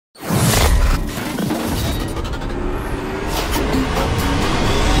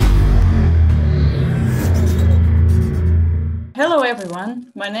Hello,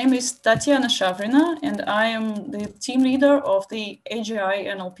 everyone. My name is Tatiana Shavrina, and I am the team leader of the AGI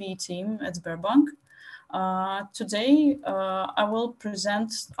NLP team at Sberbank. Today, I will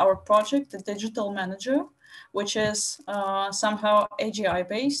present our project, the Digital Manager, which is somehow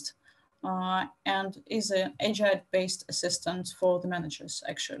AGI-based and is an AGI-based assistant for the managers,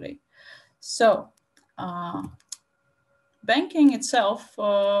 actually. So, banking itself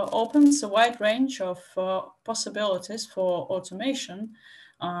opens a wide range of possibilities for automation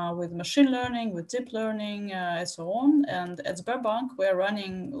with machine learning, with deep learning, and so on. And at Sberbank, we're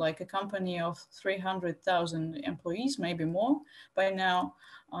running like a company of 300,000 employees, maybe more by now.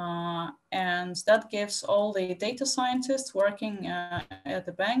 And that gives all the data scientists working at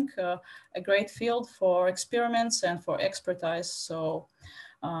the bank a great field for experiments and for expertise. So.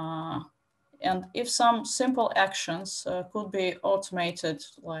 And if some simple actions could be automated,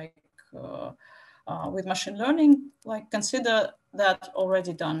 like with machine learning, like consider that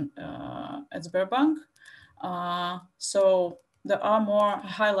already done at Sberbank. So there are more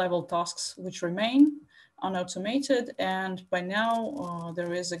high-level tasks which remain unautomated, and by now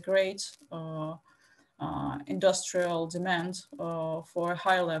there is a great industrial demand for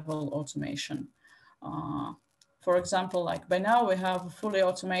high-level automation. For example, like by now we have a fully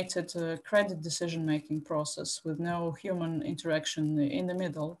automated credit decision-making process with no human interaction in the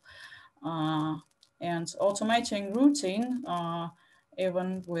middle. And automating routine,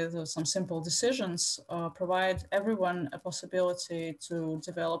 even with some simple decisions, provide everyone a possibility to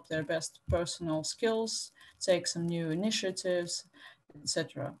develop their best personal skills, take some new initiatives,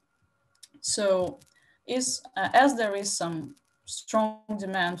 etc. So as there is some strong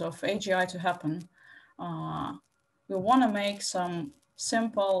demand of AGI to happen, we want to make some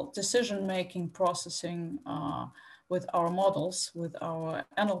simple decision-making processing with our models, with our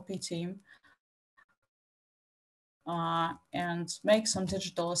NLP team, and make some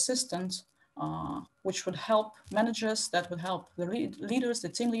digital assistants which would help managers, that would help the leaders, the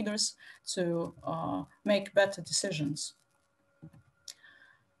team leaders to make better decisions.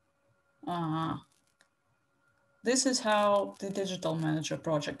 This is how the Digital Manager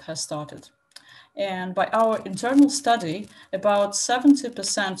project has started. And by our internal study, about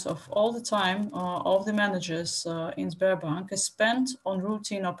 70% of all the time of the managers in Sberbank is spent on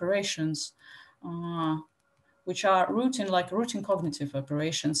routine operations, which are routine cognitive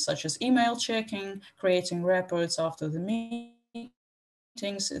operations, such as email checking, creating reports after the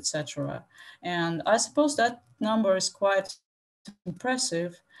meetings, etc. And I suppose that number is quite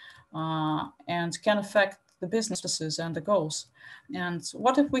impressive and can affect the business processes and the goals. And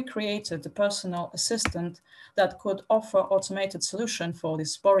what if we created a personal assistant that could offer automated solution for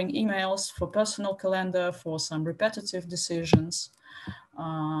these boring emails, for personal calendar, for some repetitive decisions?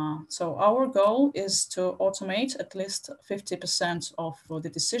 So our goal is to automate at least 50% of the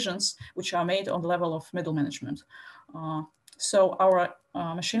decisions which are made on the level of middle management. So our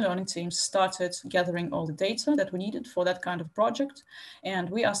machine learning teams started gathering all the data that we needed for that kind of project. And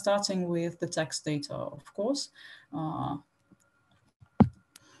we are starting with the text data, of course.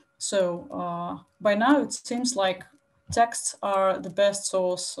 So by now it seems like texts are the best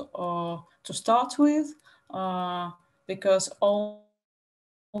source to start with because all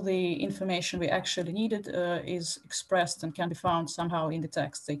the information we actually needed is expressed and can be found somehow in the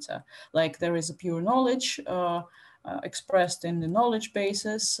text data. Like there is a pure knowledge expressed in the knowledge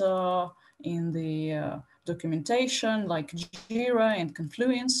bases, in the documentation like Jira and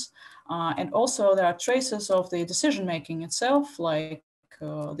Confluence. And also there are traces of the decision-making itself, like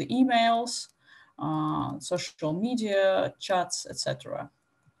the emails, social media, chats, etc.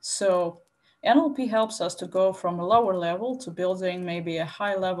 So NLP helps us to go from a lower level to building maybe a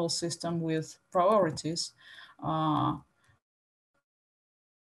high-level system with priorities for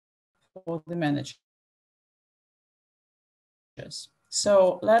the managers.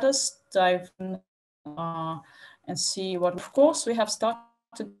 So let us dive in and see what, of course, we have started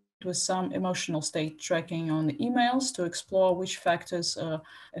with some emotional state tracking on the emails to explore which factors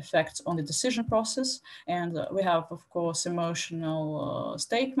affect on the decision process. And we have, of course, emotional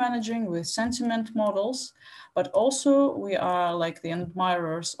state managing with sentiment models, but also we are like the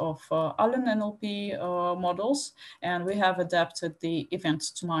admirers of Allen NLP models, and we have adapted the event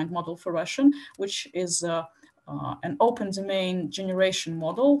to mind model for Russian, which is an open domain generation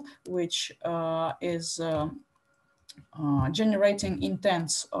model, which is generating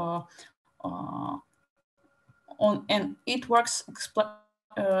intents and it works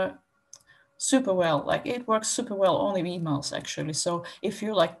super well. Like it works super well on the emails actually. So if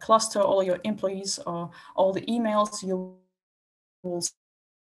you like cluster all your employees or all the emails, you will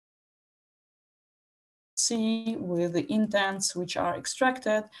see with the intents which are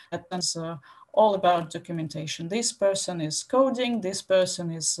extracted. That's all about documentation. This person is coding, this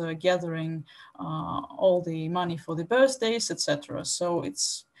person is gathering all the money for the birthdays, etc. So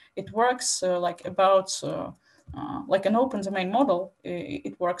it works like an open domain model.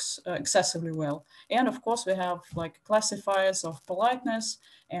 It works excessively well. And of course, we have like classifiers of politeness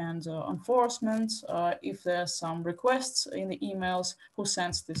and enforcement. If there's some requests in the emails, who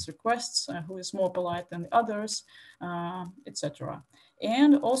sends these requests, who is more polite than the others, etc.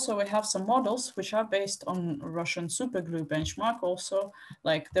 And also we have some models which are based on Russian superglue benchmark also.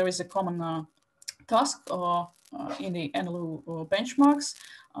 Like there is a common task in the NLU benchmarks.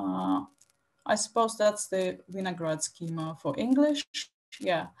 I suppose that's the Vinograd schema for English.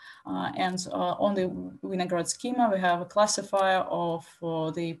 Yeah. And on the Vinograd schema, we have a classifier of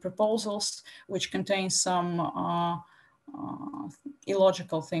the proposals, which contains some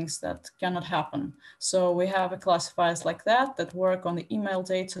illogical things that cannot happen. So we have a classifiers like that work on the email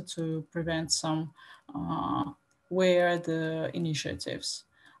data to prevent some weird initiatives.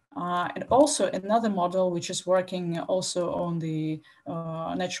 And also another model which is working also on the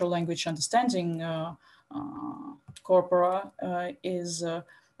natural language understanding corpora is the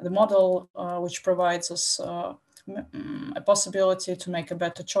model which provides us a possibility to make a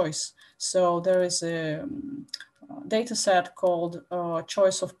better choice. So there is a data set called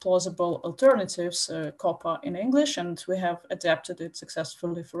Choice of Plausible Alternatives, COPA in English, and we have adapted it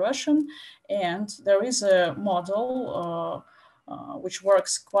successfully for Russian. And there is a model which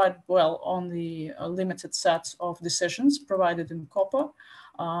works quite well on the limited set of decisions provided in COPA.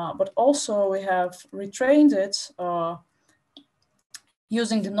 But also we have retrained it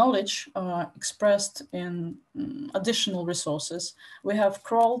using the knowledge expressed in additional resources. We have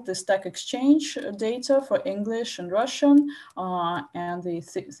crawled the Stack Exchange data for English and Russian and the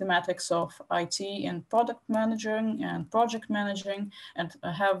thematics of IT and product managing and project managing, and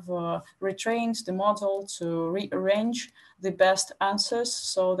have retrained the model to rearrange the best answers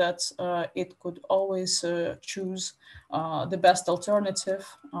so that it could always choose the best alternative.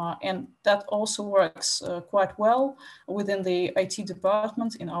 And that also works quite well within the IT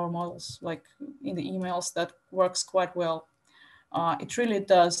department in our models, like in the emails, that works quite well. It really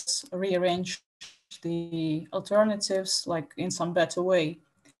does rearrange the alternatives like in some better way.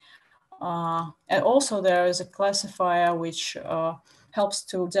 And also there is a classifier which helps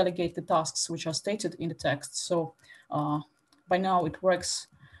to delegate the tasks which are stated in the text. So by now it works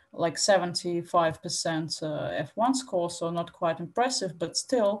like 75% F1 score, so not quite impressive, but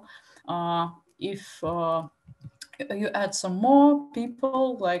still, if you add some more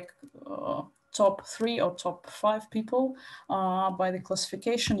people, like top 3 or top 5 people by the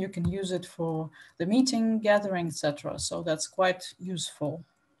classification, you can use it for the meeting, gathering, etc. So that's quite useful.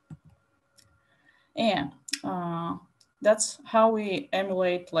 And that's how we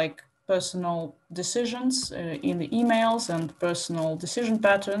emulate like personal decisions in the emails and personal decision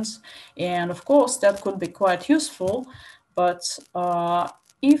patterns. And of course, that could be quite useful, but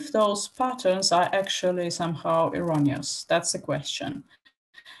if those patterns are actually somehow erroneous, that's the question.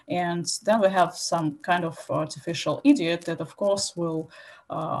 And then we have some kind of artificial idiot that, of course, will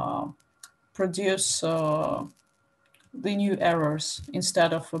produce the new errors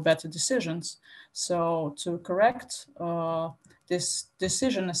instead of better decisions. So to correct this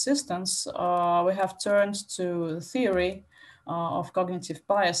decision assistance, we have turned to the theory of cognitive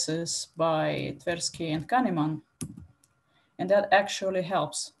biases by Tversky and Kahneman, and that actually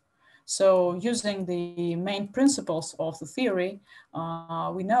helps. So using the main principles of the theory,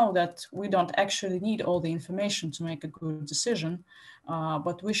 we know that we don't actually need all the information to make a good decision,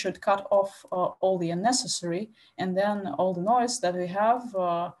 but we should cut off all the unnecessary, and then all the noise that we have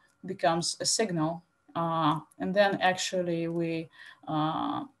becomes a signal. And then actually we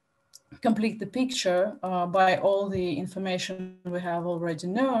complete the picture by all the information we have already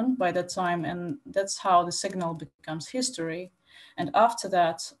known by that time, and that's how the signal becomes history. And after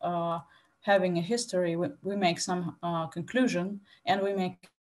that, having a history, we make some conclusion and we make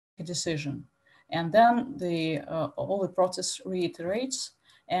a decision. And then all the process reiterates.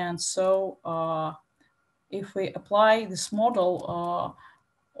 And so if we apply this model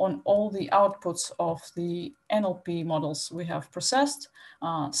on all the outputs of the NLP models we have processed,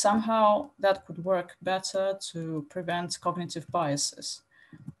 somehow that could work better to prevent cognitive biases.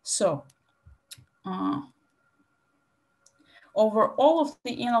 So, over all of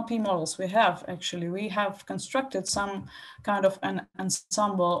the NLP models we have constructed some kind of an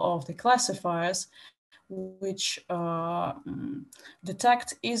ensemble of the classifiers which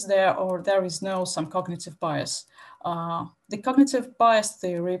detect is there or there is no some cognitive bias. The cognitive bias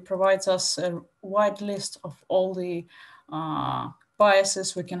theory provides us a wide list of all the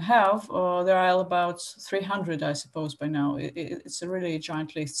biases we can have. There are about 300, I suppose, by now. It's a really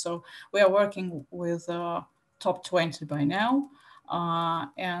giant list. So we are working with top 20 by now.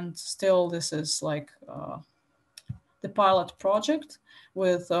 And still, this is like the pilot project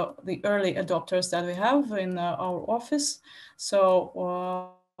with the early adopters that we have in our office.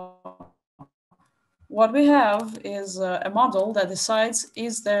 So what we have is a model that decides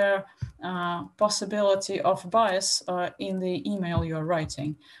is there possibility of bias in the email you're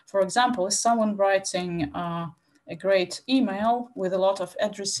writing. For example, is someone writing a great email with a lot of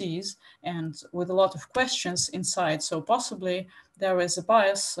addressees and with a lot of questions inside? So possibly there is a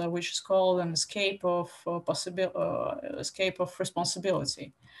bias which is called an escape of escape of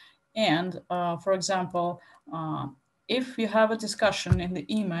responsibility. And for example, if you have a discussion in the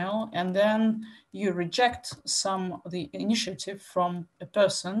email and then you reject some of the initiative from a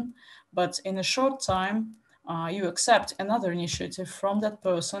person, but in a short time you accept another initiative from that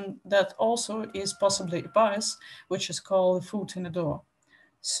person, that also is possibly a bias, which is called the foot in the door.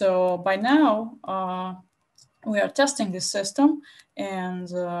 So by now, we are testing this system,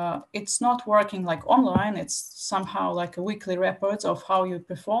 and it's not working like online. It's somehow like a weekly report of how you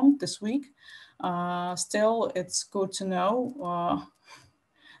performed this week. Still, it's good to know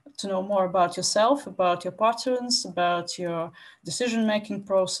more about yourself, about your patterns, about your decision-making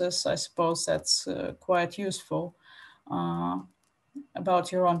process. I suppose that's quite useful,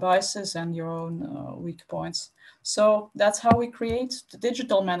 about your own biases and your own weak points. So that's how we create the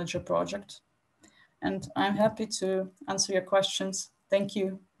Digital Manager project. And I'm happy to answer your questions. Thank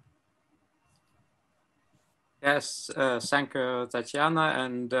you. Yes, thank you, Tatiana.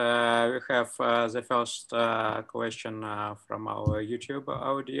 And we have the first question from our YouTube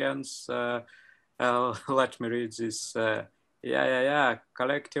audience. Let me read this.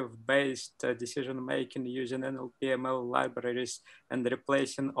 Collective-based decision-making using NLP/ML libraries and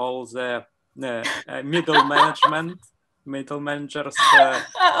replacing all the middle managers.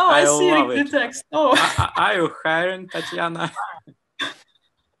 I see love the it. text. Oh. Are you hiring, Tatiana?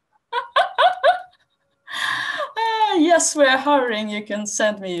 Yes, we're hiring. You can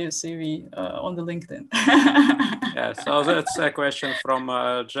send me your CV on the LinkedIn. Yeah, so that's a question from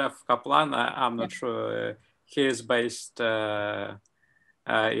Jeff Kaplan. I'm not sure he is based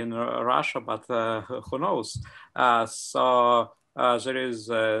in Russia, but who knows? So there is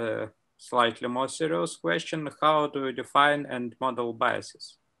a slightly more serious question. How do you define and model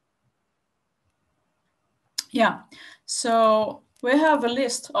biases? Yeah, so we have a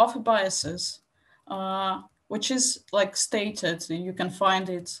list of biases, which is like stated. You can find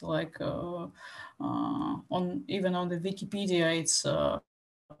it like on even on the Wikipedia. It's a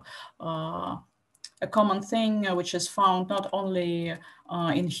common thing which is found not only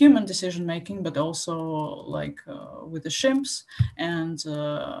in human decision making, but also like with the chimps, and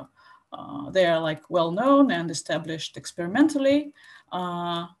they are like well known and established experimentally.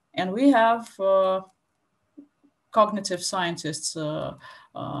 And we have cognitive scientists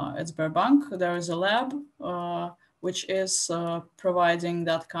at Sberbank. There is a lab which is providing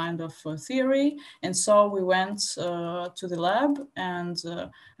that kind of theory. And so we went to the lab and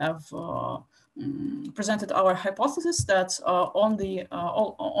have presented our hypothesis that on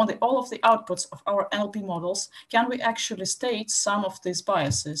all of the outputs of our NLP models, can we actually state some of these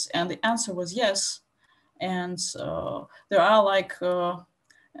biases? And the answer was yes. And there are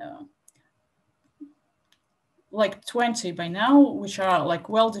like 20 by now, which are like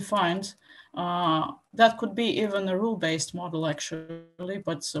well defined. That could be even a rule-based model actually,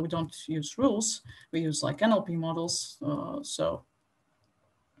 but we don't use rules. We use like NLP models. So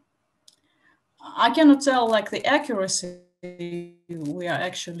I cannot tell like the accuracy we are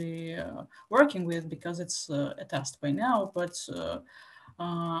actually working with because it's a test by now, but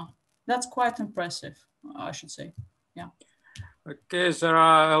that's quite impressive, I should say. Yeah. Okay, there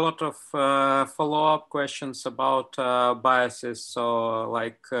are a lot of follow-up questions about biases. So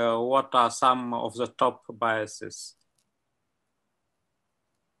like, what are some of the top biases?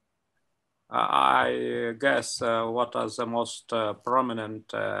 I guess what are the most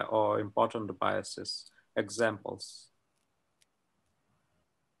prominent or important biases? Examples.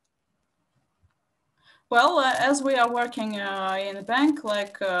 Well, as we are working in a bank,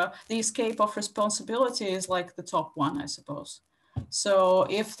 like the escape of responsibility is like the top one, I suppose. So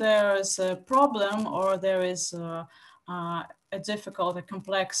if there is a problem or there is a difficult, a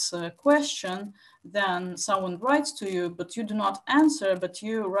complex question, then someone writes to you, but you do not answer, but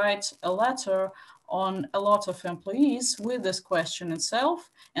you write a letter on a lot of employees with this question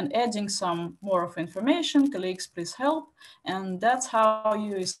itself and adding some more of information, colleagues, please help. And that's how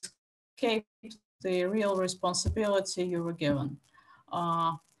you escape the real responsibility you were given.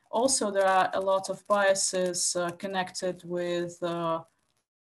 Also, there are a lot of biases connected with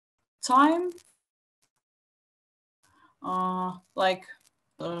time, like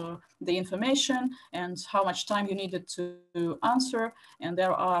the information and how much time you needed to answer. And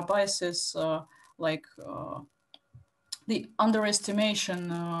there are biases like the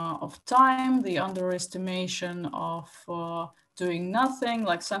underestimation of time, the underestimation of doing nothing,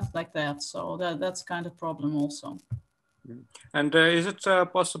 like something like that. So that's kind of problem also. And is it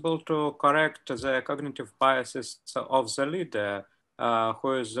possible to correct the cognitive biases of the leader,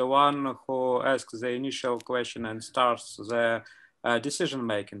 who is the one who asks the initial question and starts the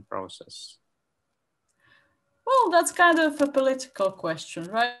decision-making process? Well, that's kind of a political question,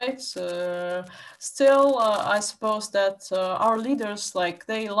 right? Still, I suppose that our leaders, like,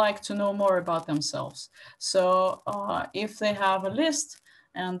 they like to know more about themselves. So if they have a list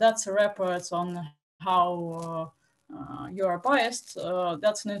and that's a report on how you are biased,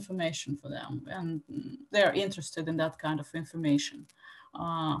 that's an information for them, and they're interested in that kind of information.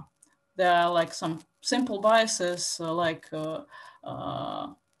 There are like some simple biases,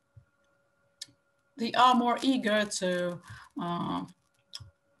 they are more eager to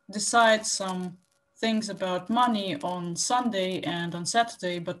decide some things about money on Sunday and on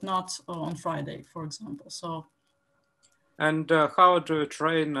Saturday, but not on Friday, for example. So. And how do you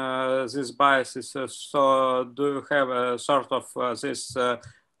train these biases? So do you have a sort of this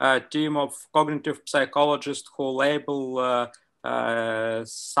team of cognitive psychologists who label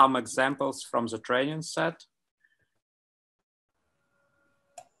some examples from the training set?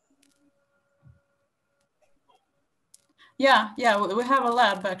 Yeah, we have a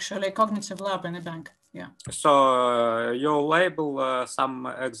lab, actually, a cognitive lab in the bank. Yeah. So you label some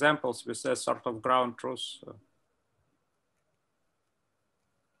examples with a sort of ground truth.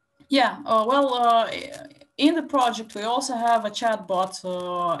 Yeah, well, in the project, we also have a chatbot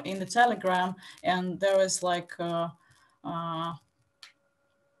in the Telegram, and there is like a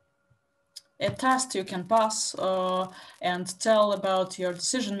test you can pass and tell about your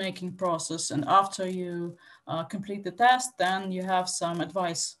decision-making process. And after you complete the test, then you have some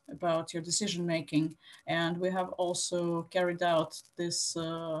advice about your decision-making. And we have also carried out this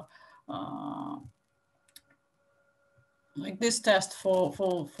like this test for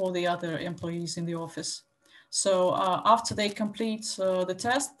the other employees in the office. So after they complete the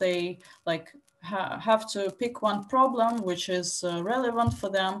test, they like have to pick one problem which is relevant for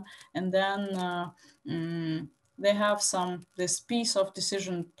them, and then they have this piece of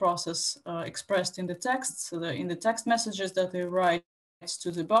decision process expressed in the text, so in the text messages that they write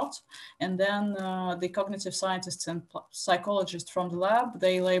to the bot, and then the cognitive scientists and psychologists from the lab,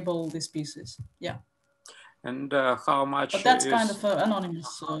 they label these pieces. Yeah. And how much but that's kind of an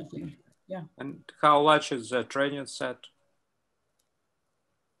anonymous thing. Yeah. And how large is the training set?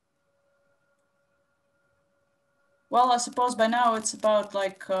 Well, I suppose by now it's about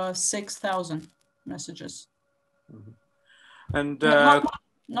like 6,000 messages. Mm-hmm. And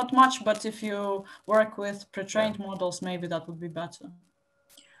not much, but if you work with pre-trained models, maybe that would be better.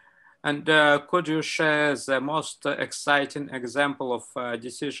 And could you share the most exciting example of a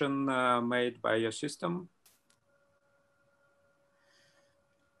decision made by your system?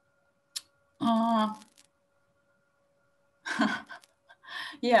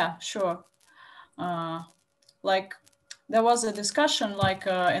 Yeah, sure. Like there was a discussion, like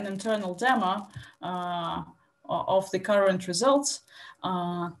an internal demo of the current results,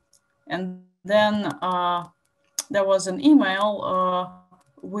 and then there was an email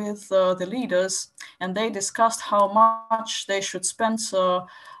with the leaders, and they discussed how much they should spend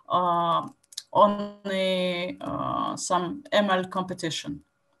on some ML competition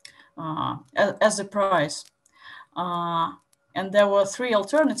as a prize. And there were 3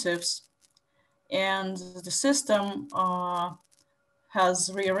 alternatives, and the system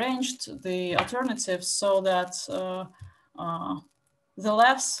has rearranged the alternatives so that the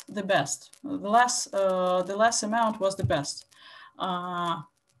less, the best. The less amount was the best.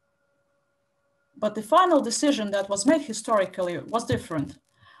 But the final decision that was made historically was different.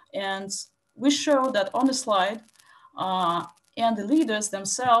 And we show that on the slide, and the leaders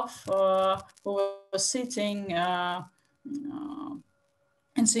themselves who were sitting and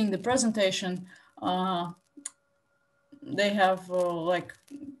seeing the presentation, they have like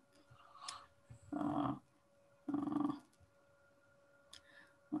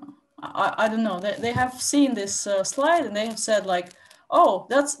I don't know, they have seen this slide and they have said like, Oh,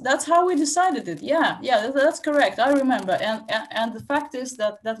 that's how we decided it. Yeah, that's correct. I remember. And the fact is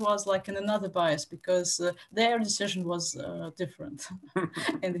that that was like in another bias because their decision was different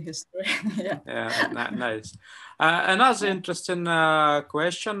in the history. Yeah. Yeah, nice. Another interesting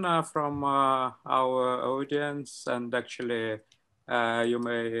question from our audience, and actually you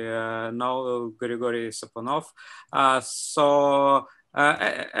may know Grigory Sapunov.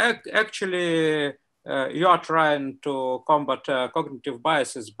 Actually, you are trying to combat cognitive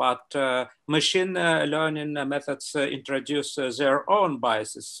biases, but machine learning methods introduce their own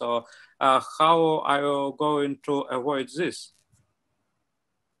biases. So how are you going to avoid this?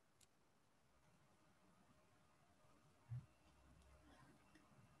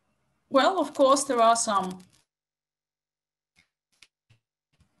 Well, of course, there are some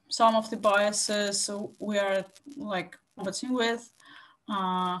of the biases we are like combating with.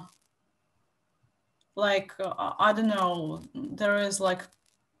 I don't know, there is like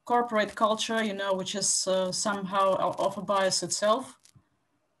corporate culture, you know, which is somehow of a bias itself.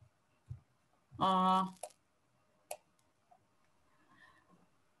 But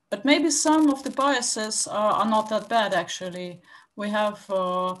maybe some of the biases are not that bad, actually. We have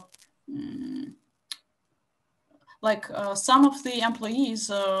some of the employees,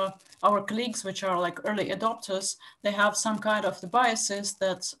 our colleagues, which are like early adopters, they have some kind of the biases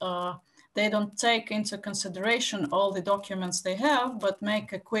that they don't take into consideration all the documents they have, but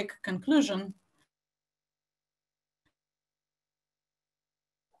make a quick conclusion.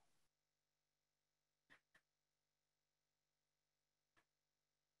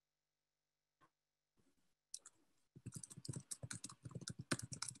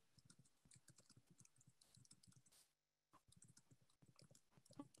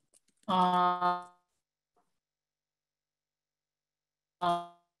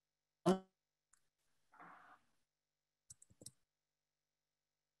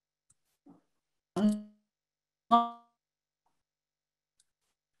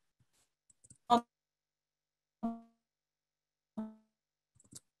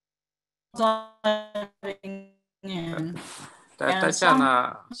 Not diving in.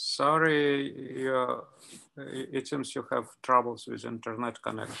 Tatiana, sorry, it seems you have troubles with internet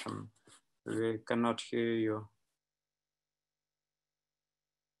connection. We cannot hear you.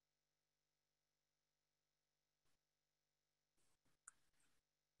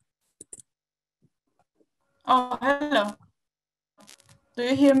 Oh, hello. Do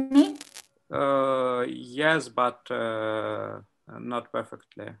you hear me? Yes, but not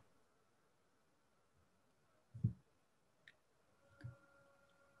perfectly.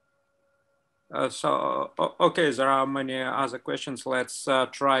 Okay, there are many other questions. Let's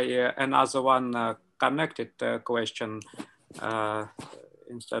try another one connected question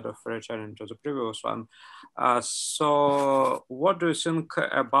instead of returning to the previous one. So what do you think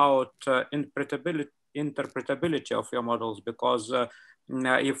about interpretability of your models? Because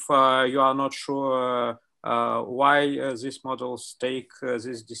if you are not sure why these models take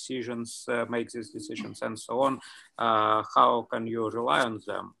these decisions, make these decisions and so on, how can you rely on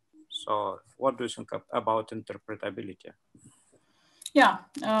them? So what do you think about interpretability? Yeah,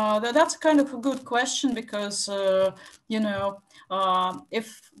 that's kind of a good question because,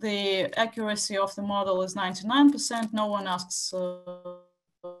 if the accuracy of the model is 99%, no one asks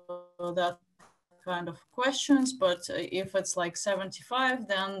that kind of questions. But if it's like 75,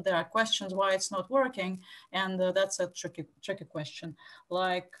 then there are questions why it's not working. And that's a tricky question.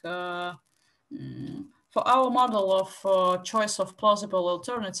 For our model of choice of plausible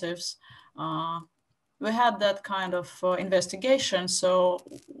alternatives, we had that kind of investigation. So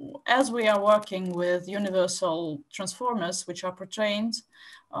as we are working with universal transformers, which are pre-trained,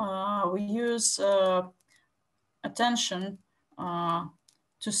 we use attention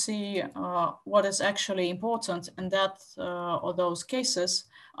to see what is actually important in that or those cases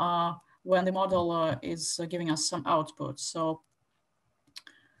when the model is giving us some output. So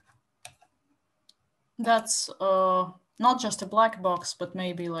that's not just a black box, but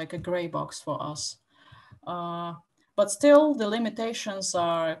maybe like a gray box for us. But still, the limitations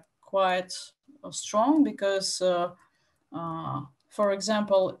are quite strong because, for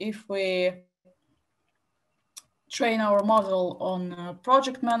example, if we train our model on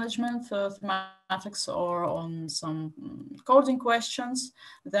project management, thematics, or on some coding questions,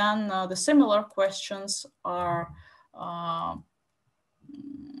 then the similar questions are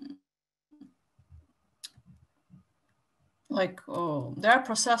they're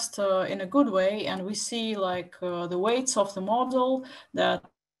processed in a good way, and we see the weights of the model that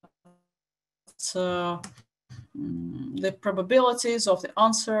the probabilities of the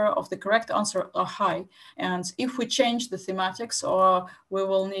answer, of the correct answer, are high. And if we change the thematics, or we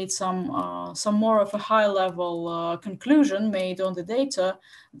will need some more of a high-level conclusion made on the data,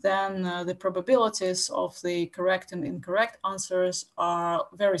 then the probabilities of the correct and incorrect answers are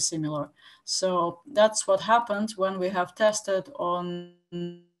very similar. So that's what happened when we have tested on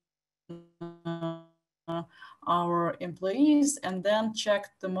our employees and then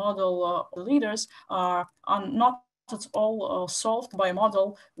checked the model. The leaders are not at all solved by a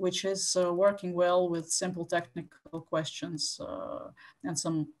model which is working well with simple technical questions and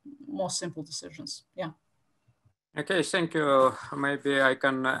some more simple decisions. Yeah. Okay, thank you. Maybe I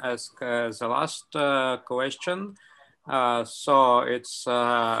can ask the last question. So it's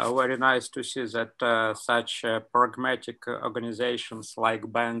very nice to see that such pragmatic organizations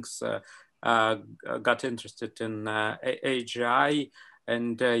like banks got interested in AGI,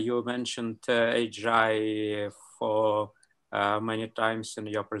 and you mentioned AGI for many times in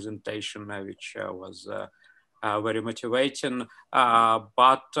your presentation, which was very motivating.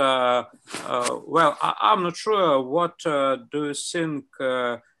 But well, I'm not sure. What do you think?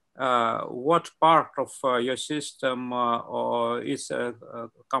 What part of your system or is a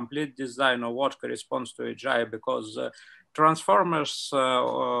complete design, or what corresponds to AGI? Because transformers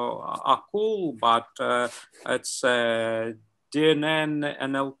are cool, but it's DNN,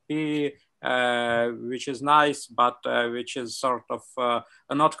 NLP, which is nice, but which is sort of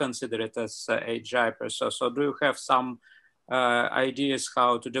not considered as AGI per se. So do you have some ideas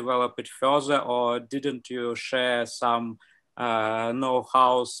how to develop it further, or didn't you share some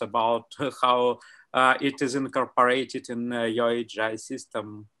know-hows about how it is incorporated in your AGI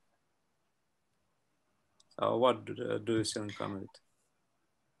system? So what do you think on it?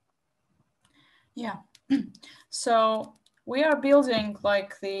 Yeah. So we are building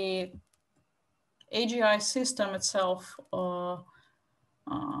like the AGI system itself to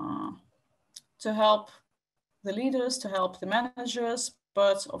help the leaders, to help the managers.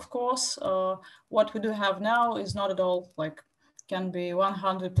 But of course, what we do have now is not at all like can be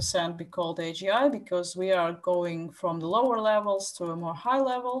 100% be called AGI, because we are going from the lower levels to more high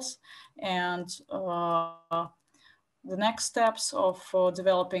levels. And the next steps of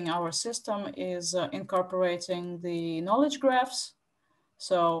developing our system is incorporating the knowledge graphs.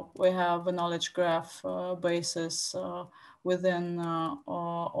 So we have a knowledge graph basis within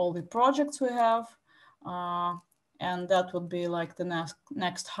all the projects we have. And that would be like the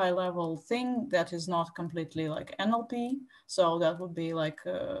next high level thing that is not completely like NLP. So that would be like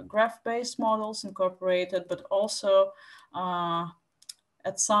graph-based models incorporated, but also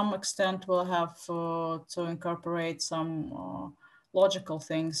at some extent we'll have to incorporate some logical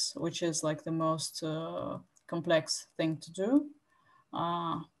things, which is like the most complex thing to do.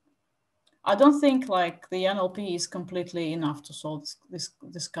 I don't think like the NLP is completely enough to solve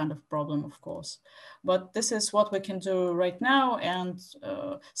this kind of problem, of course, but this is what we can do right now and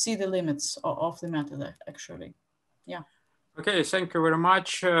see the limits of the method actually. Yeah. Okay, thank you very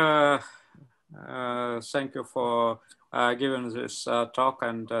much. Thank you for giving this talk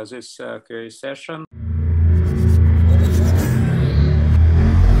and this Q&A session.